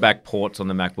brought back ports on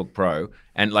the MacBook Pro,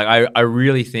 and like I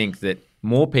really think that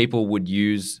more people would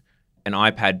use an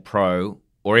iPad Pro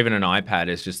or even an iPad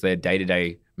as just their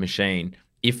day-to-day machine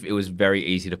if it was very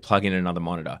easy to plug in another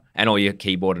monitor and all your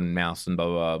keyboard and mouse and blah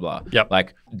blah blah blah. Yep.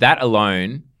 Like that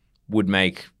alone would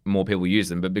make more people use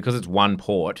them, but because it's one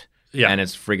port. Yeah. And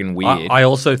it's friggin' weird. I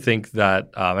also think that,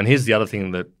 and here's the other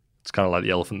thing that it's kind of like the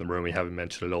elephant in the room we haven't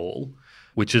mentioned at all,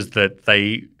 which is that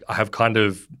they have kind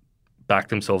of backed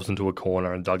themselves into a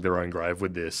corner and dug their own grave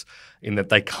with this, in that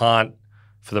they can't,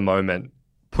 for the moment,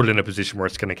 put it in a position where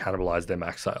it's going to cannibalize their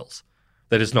Mac sales.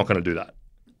 They're just not going to do that.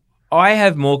 I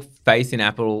have more faith in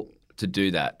Apple to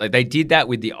do that. Like they did that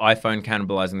with the iPhone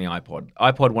cannibalizing the iPod.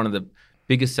 iPod, one of the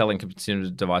biggest selling consumer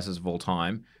devices of all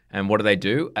time. And what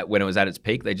do? When it was at its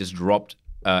peak, they just dropped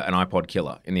an iPod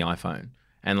killer in the iPhone.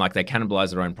 And like they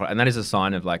cannibalized their own product. And that is a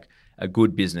sign of like a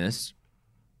good business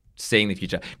seeing the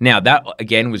future. Now, that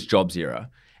again was Jobs era.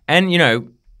 And, you know,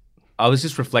 I was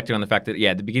just reflecting on the fact that,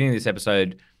 at the beginning of this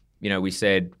episode, you know, we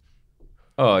said,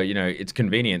 oh, you know, it's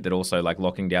convenient that also like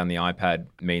locking down the iPad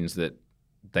means that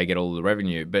they get all the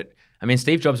revenue. But I mean,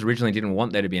 Steve Jobs originally didn't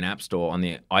want there to be an app store on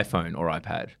the iPhone or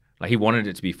iPad. Like he wanted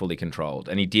it to be fully controlled.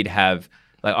 And he did have,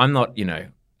 like, I'm not, you know,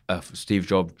 a Steve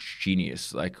Jobs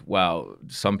genius. Like, wow,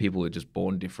 some people are just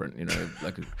born different, you know,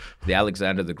 like the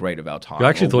Alexander the Great of our time. You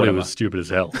actually thought whatever. he was stupid as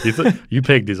hell. You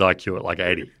pegged his IQ at like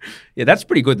 80. Yeah, that's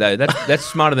pretty good though. That's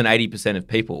smarter than 80% of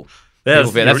people. Yeah,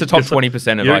 That's the top 20%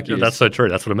 of IQs. That's so true.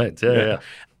 That's what it means. Yeah.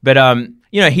 But,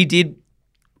 you know, he did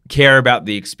care about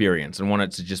the experience and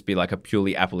wanted it to just be like a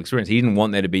purely Apple experience. He didn't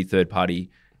want there to be third-party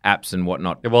apps and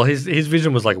whatnot. Yeah, well, his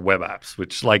vision was like web apps,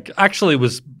 which like actually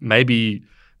was maybe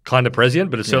kind of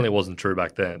prescient, but it certainly wasn't true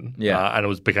back then. Yeah. And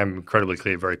it became incredibly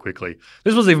clear very quickly.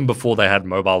 This was even before they had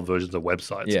mobile versions of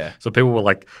websites. Yeah. So people were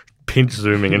like pinch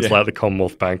zooming into like the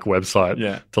Commonwealth Bank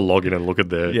website to log in and look at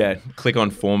their... Yeah, click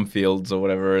on form fields or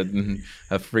whatever, and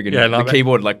a friggin'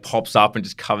 keyboard like pops up and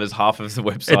just covers half of the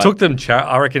website. It took them,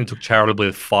 I reckon it took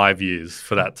charitably 5 years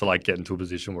for that to like get into a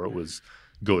position where it was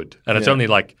good. And it's only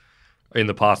like in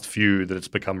the past few that it's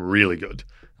become really good.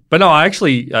 But no, I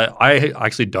actually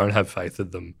don't have faith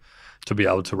in them to be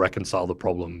able to reconcile the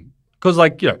problem. Because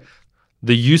like, you know,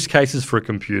 the use cases for a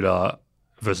computer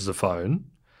versus a phone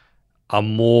are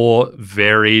more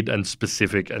varied and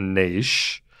specific and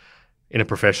niche in a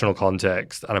professional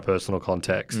context and a personal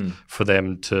context for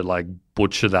them to like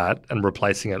butcher that and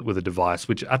replacing it with a device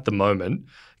which at the moment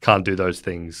can't do those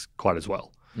things quite as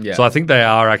well. Yeah. So I think they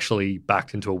are actually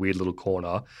backed into a weird little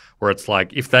corner where it's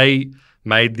like if they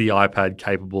made the iPad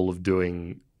capable of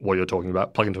doing what you're talking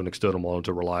about, plug into an external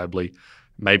monitor reliably,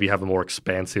 maybe have a more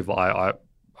expansive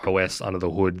OS under the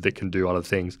hood that can do other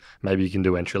things. Maybe you can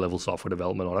do entry-level software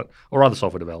development on it or other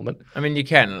software development. I mean, you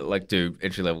can like do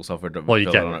entry-level software development Well,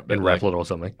 you can on it, but in like, Replit or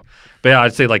something. But yeah,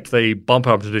 I'd say like they bump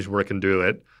up a position where it can do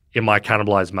it. It might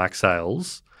cannibalize Mac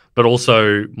sales, but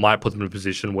also might put them in a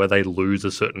position where they lose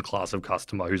a certain class of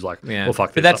customer who's like, well, fuck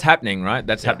this. But that's happening, right?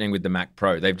 That's happening with the Mac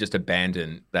Pro. They've just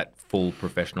abandoned that full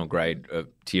professional grade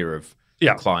tier of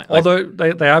client. Although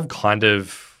they have kind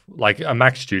of like a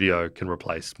Mac Studio can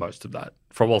replace most of that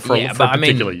for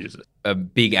particular users. A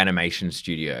big animation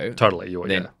studio. Totally. You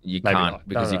Maybe can't not.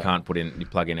 because No. you can't you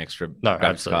plug in extra No, graphics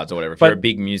absolutely. cards or whatever. If But- you're a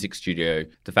big music studio,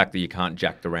 the fact that you can't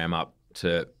jack the RAM up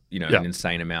to an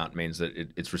insane amount means that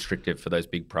it's restrictive for those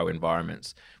big pro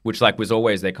environments, which like was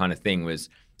always their kind of thing, was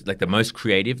like the most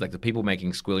creative, like the people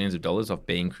making squillions of dollars off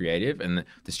being creative, and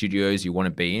the studios you want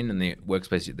to be in and the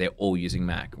workspace, they're all using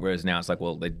Mac. Whereas now it's like,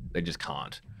 well, they just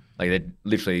can't. Like they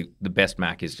literally, the best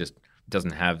Mac is just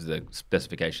doesn't have the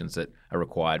specifications that are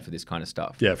required for this kind of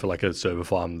stuff. Yeah, for like a server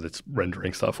farm that's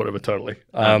rendering stuff, whatever, totally.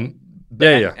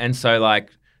 And so like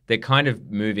they're kind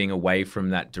of moving away from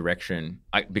that direction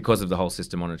because of the whole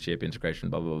system on a chip integration,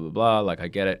 blah, blah, blah, blah. Like I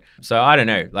get it. So I don't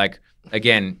know. Like,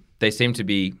 again, they seem to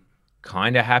be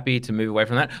kind of happy to move away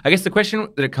from that. I guess the question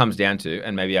that it comes down to,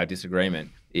 and maybe our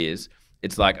disagreement is,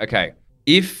 it's like, okay,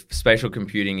 if spatial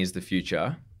computing is the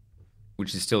future,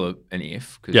 which is still an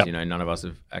if, because none of us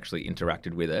have actually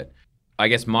interacted with it. I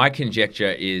guess my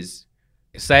conjecture is,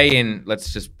 say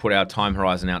let's just put our time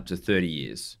horizon out to 30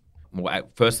 years. Well,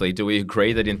 firstly, do we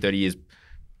agree that in 30 years,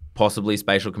 possibly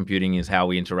spatial computing is how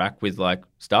we interact with like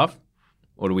stuff,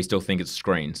 or do we still think it's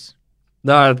screens?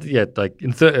 No, yeah, like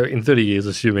in 30 years,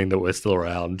 assuming that we're still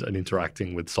around and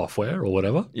interacting with software or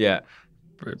whatever. Yeah,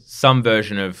 some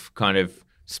version of kind of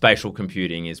spatial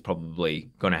computing is probably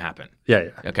going to happen. Yeah.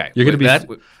 Okay. You're going to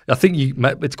be. I think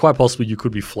it's quite possible you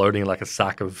could be floating like a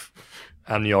sack of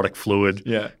amniotic fluid.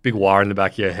 Yeah. Big wire in the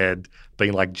back of your head,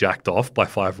 being like jacked off by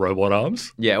 5 robot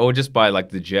arms. Yeah, or just by like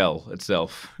the gel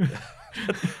itself.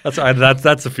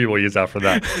 That's a few more years after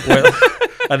that.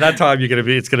 At that time,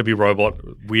 it's gonna be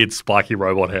weird spiky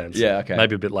robot hands. Yeah, okay.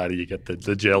 Maybe a bit later, you get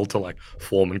the gel to like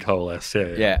form and coalesce.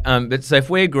 Yeah. But so if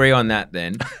we agree on that,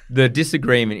 then the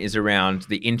disagreement is around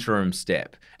the interim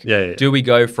step. Yeah. Do we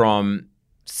go from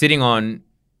sitting on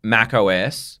Mac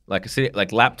OS,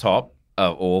 like laptop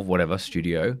or whatever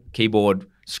studio keyboard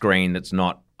screen that's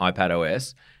not iPad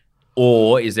OS,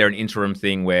 or is there an interim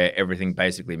thing where everything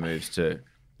basically moves to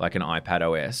like an iPad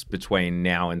OS between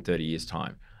now and 30 years'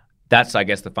 time? That's, I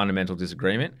guess, the fundamental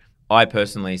disagreement. I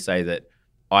personally say that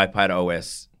iPad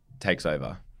OS takes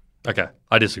over. Okay,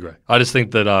 I disagree. I just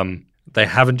think that they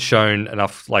haven't shown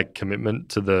enough like commitment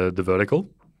to the vertical.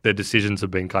 Their decisions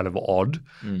have been kind of odd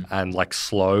and like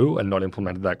slow and not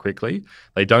implemented that quickly.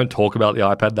 They don't talk about the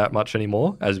iPad that much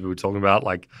anymore, as we were talking about.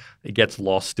 Like it gets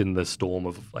lost in the storm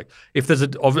of like, if there's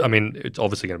it's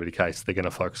obviously going to be the case. They're going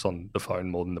to focus on the phone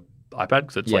more than the iPad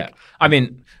because it's like. I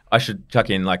mean, I should chuck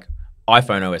in like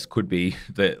iPhone OS could be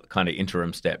the kind of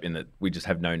interim step in that we just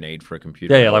have no need for a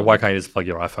computer. Yeah, like why can't you just plug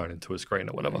your iPhone into a screen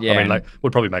or whatever? Yeah, I mean, like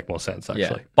would probably make more sense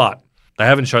actually. But they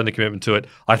haven't shown the commitment to it.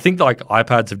 I think like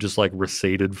iPads have just like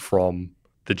receded from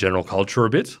the general culture a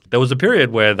bit. There was a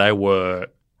period where they were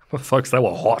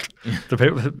hot.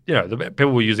 The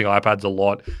people were using iPads a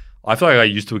lot. I feel like I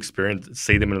used to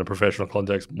see them in a professional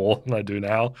context more than I do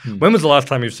now. When was the last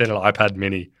time you've seen an iPad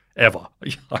mini? Ever.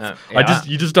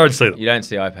 You just don't see them. You don't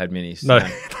see iPad minis. No,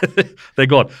 they're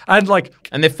gone. And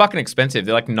they're fucking expensive.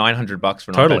 They're like $900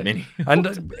 for an iPad mini.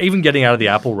 And even getting out of the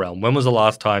Apple realm, when was the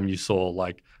last time you saw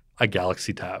like a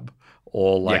Galaxy Tab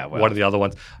or one of the other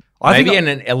ones? Maybe in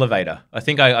an elevator. I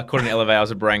think I caught an elevator. I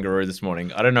was a Barangaroo this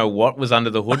morning. I don't know what was under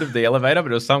the hood of the elevator,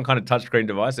 but it was some kind of touchscreen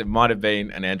device. It might have been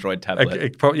an Android tablet.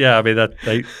 I mean,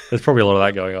 there's probably a lot of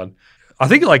that going on. I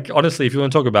think, like, honestly, if you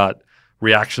want to talk about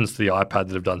reactions to the iPad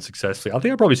that have done successfully, I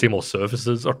think I probably see more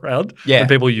Surfaces around. Yeah. And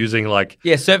people using like...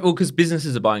 Yeah, because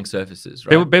businesses are buying Surfaces,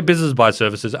 right? Businesses buy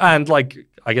Surfaces. And like,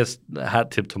 I guess, hat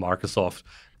tip to Microsoft,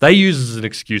 they use it as an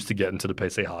excuse to get into the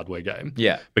PC hardware game.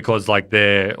 Yeah. Because like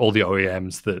all the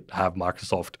OEMs that have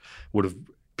Microsoft would have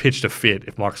pitched a fit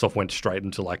if Microsoft went straight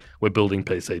into like, we're building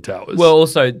PC towers. Well,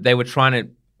 also, they were trying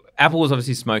to... Apple was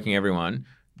obviously smoking everyone.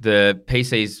 The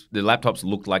PCs, the laptops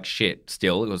looked like shit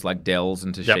still. It was like Dells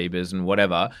and Toshibas and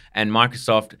whatever. And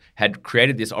Microsoft had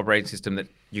created this operating system that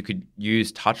you could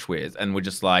use touch with, and were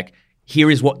just like,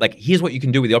 here's what you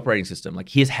can do with the operating system. Like,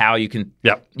 here's how you can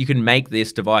make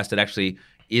this device that actually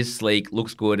is sleek,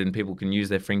 looks good, and people can use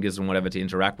their fingers and whatever to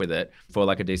interact with it for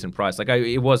like a decent price. Like,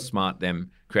 it was smart them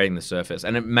creating the Surface,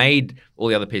 and it made all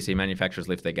the other PC manufacturers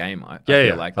lift their game. I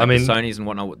feel like I mean, the Sonys and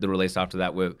whatnot, the release after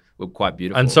that were quite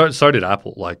beautiful. And so did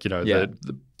Apple. Like,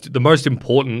 the most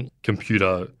important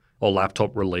computer or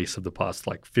laptop release of the past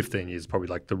like 15 years, probably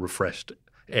like the refreshed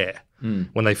Air.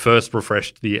 When they first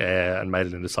refreshed the Air and made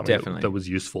it into something that was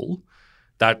useful.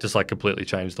 That just like completely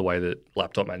changed the way that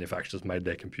laptop manufacturers made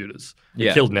their computers.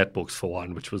 It killed netbooks for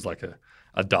one, which was like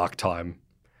a dark time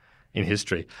in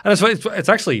history. And it's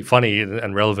actually funny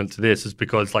and relevant to this is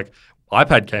because like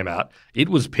iPad came out, it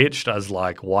was pitched as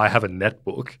like, why have a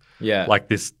netbook? Yeah. Like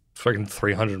this fucking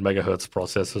 300 megahertz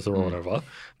processors or whatever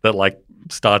that like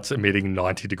starts emitting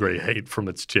 90-degree heat from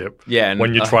its chip. Yeah, and,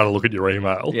 when you're trying to look at your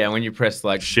email. Yeah, when you press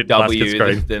like Shit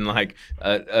W, then like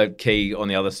a key on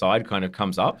the other side kind of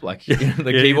comes up, like the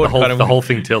keyboard. The whole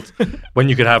thing tilts. When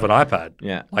you could have an iPad.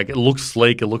 Yeah, like it looks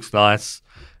sleek, it looks nice.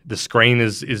 The screen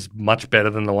is much better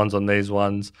than the ones on these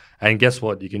ones. And guess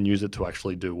what? You can use it to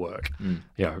actually do work.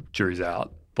 Jury's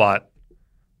out. But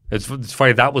it's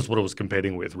funny, that was what it was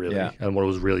competing with, really, and what it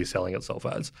was really selling itself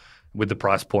as, with the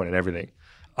price point and everything.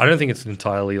 I don't think it's an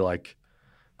entirely like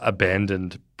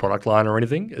abandoned product line or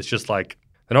anything. It's just like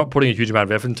they're not putting a huge amount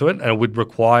of effort into it, and it would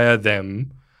require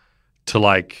them to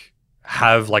like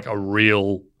have like a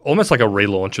real, almost like a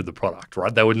relaunch of the product,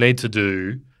 right? They would need to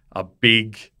do a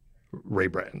big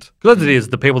rebrand. Because as it is,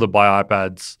 the people that buy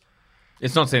iPads,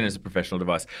 it's not seen as a professional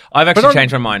device. I've actually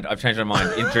changed my mind. I've changed my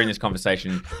mind during this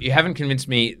conversation. You haven't convinced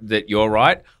me that you're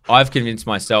right. I've convinced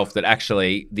myself that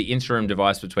actually the interim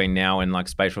device between now and like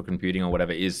spatial computing or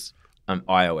whatever is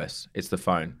iOS. It's the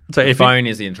phone. So the phone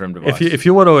is the interim device. If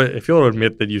you want to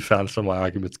admit that you found some of my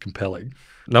arguments compelling,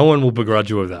 no one will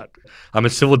begrudge you of that. I'm a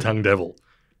silver-tongued devil,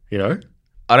 you know?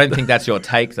 I don't think that's your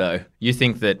take, though. You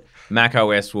think that Mac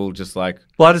OS will just like...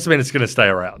 Well, I just mean it's going to stay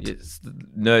around. It's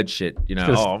nerd shit, you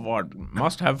know. What?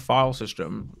 Must have file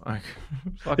system. Like,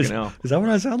 fucking hell. Is that what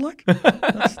I sound like?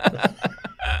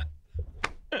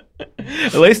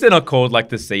 At least they're not called like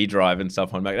the C drive and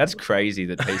stuff on Mac. That's crazy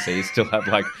that PCs still have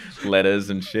like letters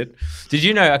and shit. Did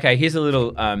you know... Okay, here's a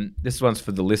little... this one's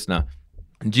for the listener.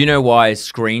 Do you know why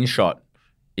screenshot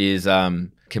is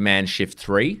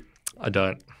Command-Shift-3? I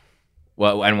don't.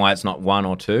 Well, and why it's not 1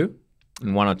 or 2?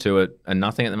 And 1 or 2 are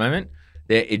nothing at the moment.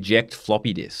 They're eject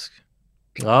floppy disk.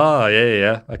 Oh,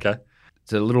 yeah. Okay.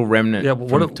 It's a little remnant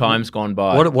from times gone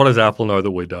by. What does Apple know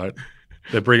that we don't?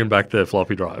 They're bringing back their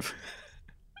floppy drive.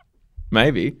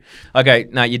 Maybe. Okay,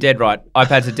 no, you're dead right.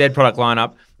 iPad's a dead product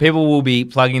lineup. People will be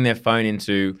plugging their phone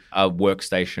into a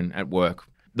workstation at work.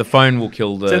 The phone will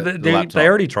kill the laptop. They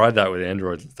already tried that with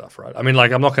Androids and stuff, right? I mean,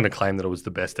 like, I'm not going to claim that it was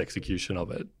the best execution of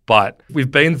it, but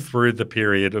we've been through the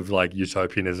period of like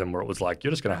utopianism where it was like,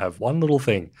 you're just going to have one little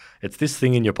thing. It's this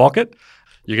thing in your pocket.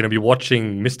 You're going to be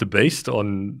watching Mr. Beast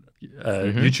on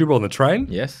YouTube on the train.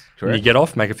 Yes, correct. And you get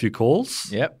off, make a few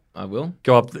calls. Yep, I will.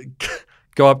 Go up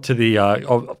to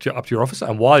your office,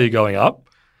 and while you're going up,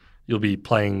 you'll be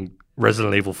playing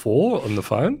Resident Evil 4 on the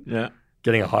phone. Yeah,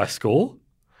 getting a high score.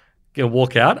 You're going to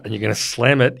walk out and you're going to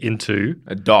slam it into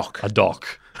a dock. I'm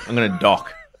going to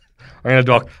dock.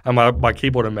 And my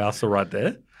keyboard and mouse are right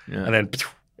there. Yeah. And then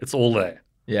it's all there.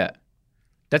 Yeah.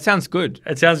 That sounds good.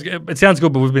 It sounds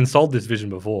good, but we've been sold this vision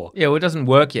before. Yeah, well, it doesn't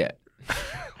work yet.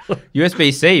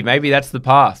 USB-C, maybe that's the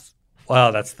path.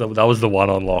 Wow, that was the one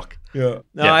unlock. Yeah.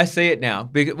 No, yeah. I see it now.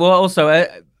 Well, also,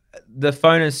 the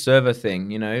phone as server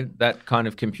thing, you know, that kind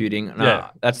of computing.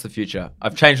 That's the future.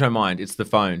 I've changed my mind. It's the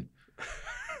phone.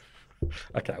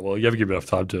 Okay, well, you haven't given enough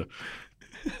time to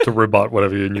rebut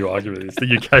whatever your new argument is that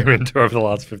you came into over the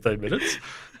last 15 minutes.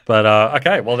 But,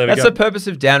 okay, well, there we go. That's the purpose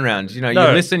of Down Rounds. You know, you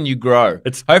listen, you grow.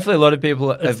 Hopefully a lot of people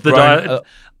have grown.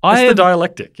 It's the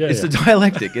dialectic. Yeah, it's the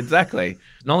dialectic, exactly.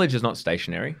 Knowledge is not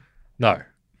stationary. No.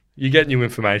 You get new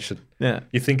information. Yeah.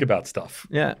 You think about stuff.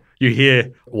 Yeah. You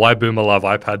hear why boomer love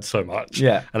iPads so much.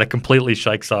 Yeah. And it completely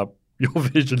shakes up your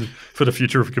vision for the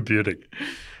future of computing.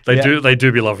 They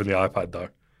do be loving the iPad, though.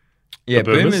 Yeah,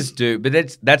 boomers do,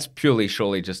 but that's purely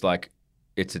surely just like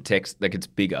it's a text, like it's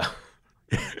bigger.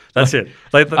 That's it.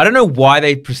 I don't know why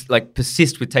they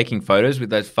persist with taking photos with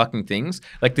those fucking things.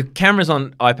 Like the cameras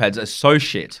on iPads are so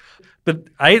shit. But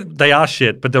they are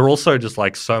shit, but they're also just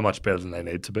like so much better than they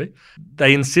need to be.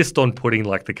 They insist on putting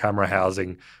like the camera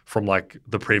housing from like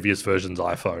the previous version's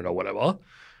iPhone or whatever.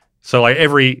 So like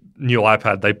every new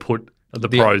iPad they put. The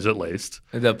pros, at least.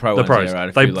 The pros.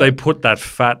 Yeah, right, they put that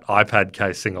fat iPad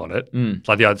casing on it,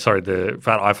 like the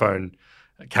fat iPhone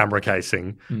camera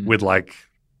casing with like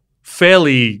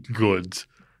fairly good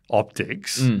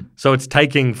optics. So it's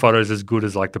taking photos as good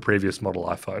as like the previous model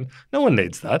iPhone. No one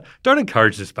needs that. Don't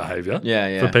encourage this behavior.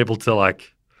 Yeah. For people to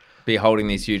like be holding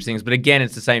these huge things, but again,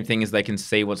 it's the same thing as they can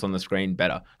see what's on the screen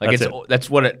better. Like that's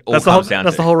what it all comes down to.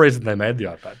 That's the whole reason they made the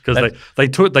iPad, because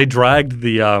they dragged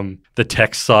the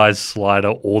text size slider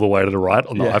all the way to the right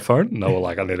on the iPhone, and they were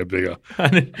like, I need a bigger.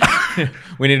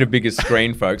 We need a bigger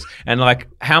screen, folks. And like,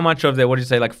 how much of their, what did you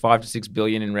say, like 5 to 6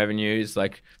 billion in revenues,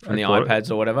 like from the iPads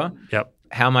or whatever? Yep.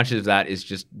 How much of that is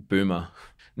just boomer?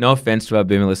 No offense to our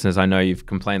boomer listeners. I know you've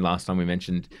complained last time we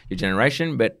mentioned your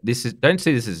generation, but don't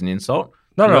see this as an insult.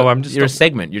 No, I'm just... You're a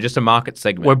segment. You're just a market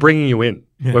segment. We're bringing you in.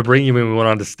 We're bringing you in. We want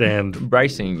to understand.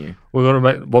 Embracing you. We want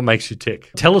to what makes you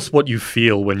tick. Tell us what you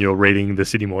feel when you're reading the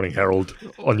Sydney Morning Herald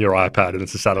on your iPad and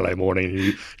it's a Saturday morning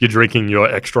and you're drinking your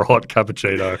extra hot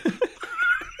cappuccino.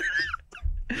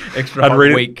 Extra hot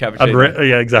weak cappuccino.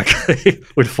 Yeah, exactly.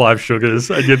 With 5 sugars.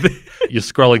 And you're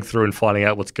scrolling through and finding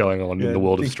out what's going on in the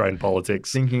world of Australian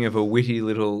politics. Thinking of a witty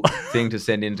little thing to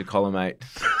send into column 8.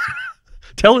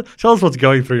 Tell us what's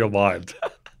going through your mind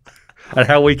and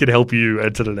how we can help you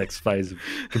enter the next phase of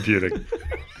computing.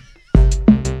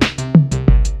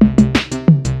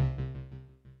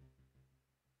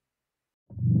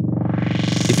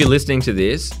 If you're listening to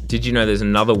this, did you know there's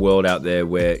another world out there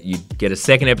where you get a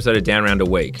second episode of Down Round a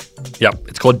week? Yep,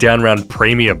 it's called Down Round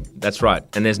Premium. That's right,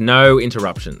 and there's no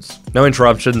interruptions. No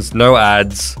interruptions, no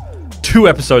ads, 2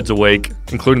 episodes a week,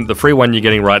 including the free one you're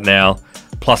getting right now,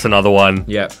 plus another one.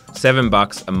 Yep,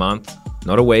 $7 a month,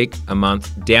 not a week, a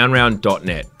month.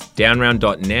 Downround.net.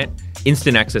 Downround.net,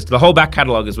 instant access to the whole back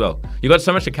catalogue as well. You've got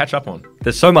so much to catch up on.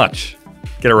 There's so much.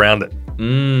 Get around it.